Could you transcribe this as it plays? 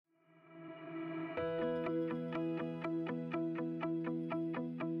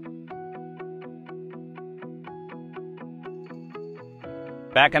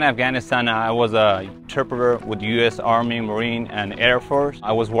Back in Afghanistan, I was a interpreter with U.S. Army, Marine, and Air Force.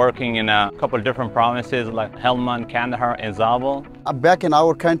 I was working in a couple of different provinces like Helmand, Kandahar, and Zabul. Back in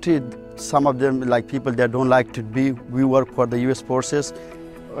our country, some of them, like people that don't like to be, we work for the U.S. forces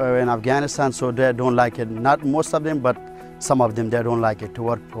in Afghanistan, so they don't like it. Not most of them, but some of them, they don't like it to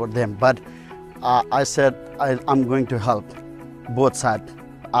work for them. But I said, I'm going to help both sides,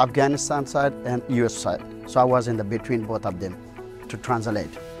 Afghanistan side and U.S. side. So I was in the between both of them to translate.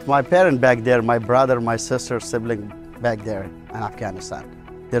 My parent back there, my brother, my sister, sibling back there in Afghanistan.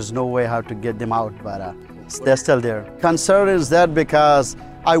 There's no way how to get them out, but they're still there. Concern is that because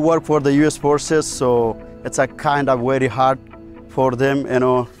I work for the U.S. forces, so it's a kind of very hard for them,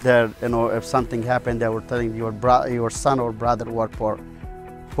 if something happened, they were telling your son or brother work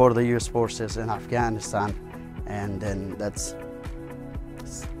for the U.S. forces in Afghanistan, and then that's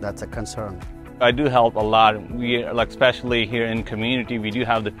a concern. I do help a lot. We, especially here in community, we do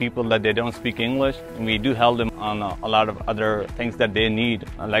have the people that they don't speak English, and we do help them on a lot of other things that they need,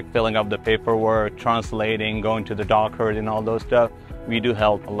 like filling up the paperwork, translating, going to the doctors and all those stuff. We do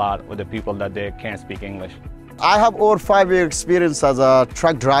help a lot with the people that they can't speak English. I have over 5 years experience as a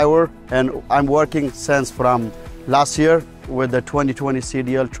truck driver, and I'm working since from last year with the 2020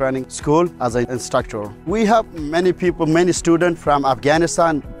 CDL training school as an instructor. We have many people, many students from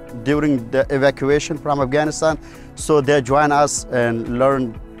Afghanistan during the evacuation from Afghanistan, so they join us and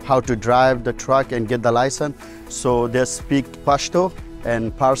learn how to drive the truck and get the license. So they speak Pashto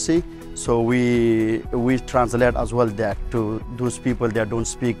and Parsi, so we translate as well that to those people that don't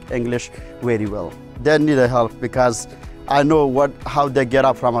speak English very well. They need help because I know how they get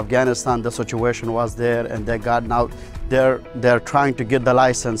up from Afghanistan. The situation was there, and they got now. They're trying to get the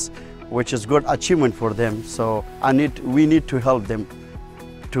license, which is good achievement for them. So we need to help them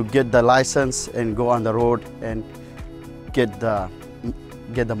to get the license and go on the road and get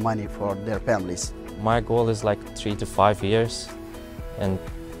the money for their families. My goal is like 3 to 5 years, and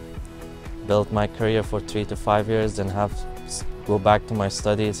build my career for 3 to 5 years, then go back to my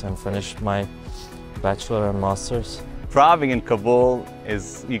studies and finish my bachelor and master's. Driving in Kabul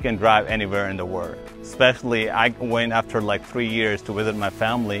you can drive anywhere in the world. Especially I went after like 3 years to visit my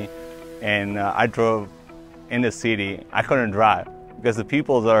family, and I drove in the city. I couldn't drive because the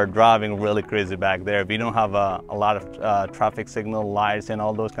people are driving really crazy back there. We don't have a lot of traffic signal lights and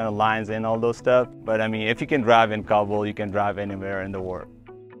all those kind of lines and all those stuff. But I mean, if you can drive in Kabul, you can drive anywhere in the world.